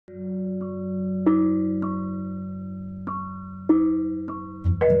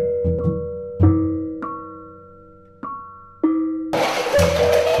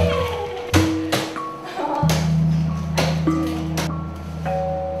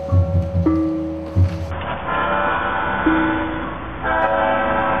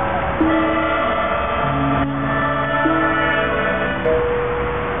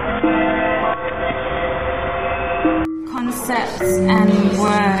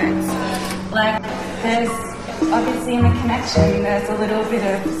There's obviously in the connection, there's a little bit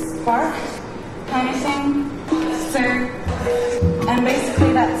of spark kind of thing. So, and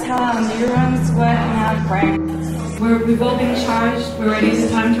basically that's how our neurons work in our brain. We've all been charged, we're ready to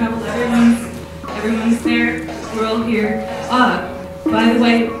time travel, everyone's there, we're all here. Ah, by the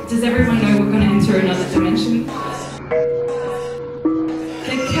way, does everyone know we're going to enter another dimension?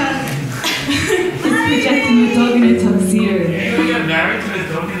 The cat is projecting a dog in a tuxedo. You got married to a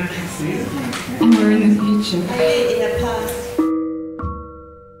dog in a tuxedo? And we're in the future. In the past.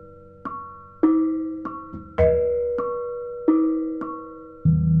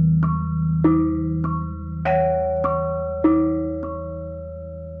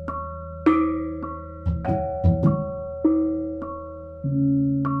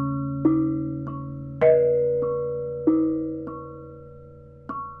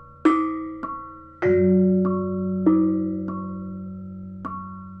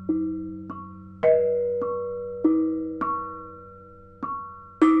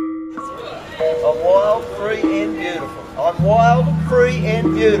 I'm wild, free and beautiful. I'm wild, free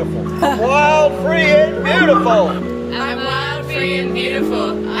and beautiful. I'm wild, free and beautiful. I'm wild, free and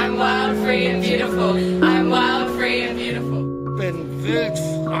beautiful. I'm wild, free and beautiful. I'm wild, free and beautiful. Bin wild,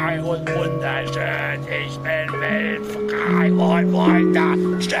 frei und wunderschön. Ich bin wild, frei und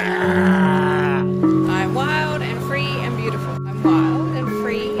wunderschön. I'm wild and free and beautiful. I'm wild and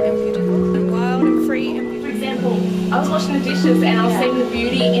free and beautiful. I'm wild and free and beautiful. For example, I was washing the dishes and I was seeing the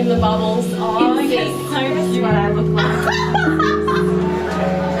beauty in the bubbles. Oh, yes, so cute. What I look like.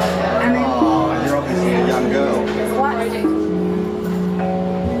 You're obviously a young girl. What?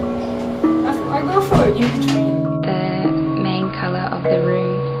 I go for it. The main colour of the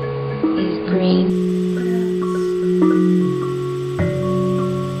room is green.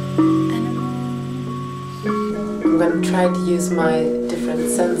 I'm going to try to use my different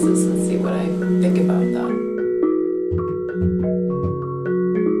senses and see what I think about that.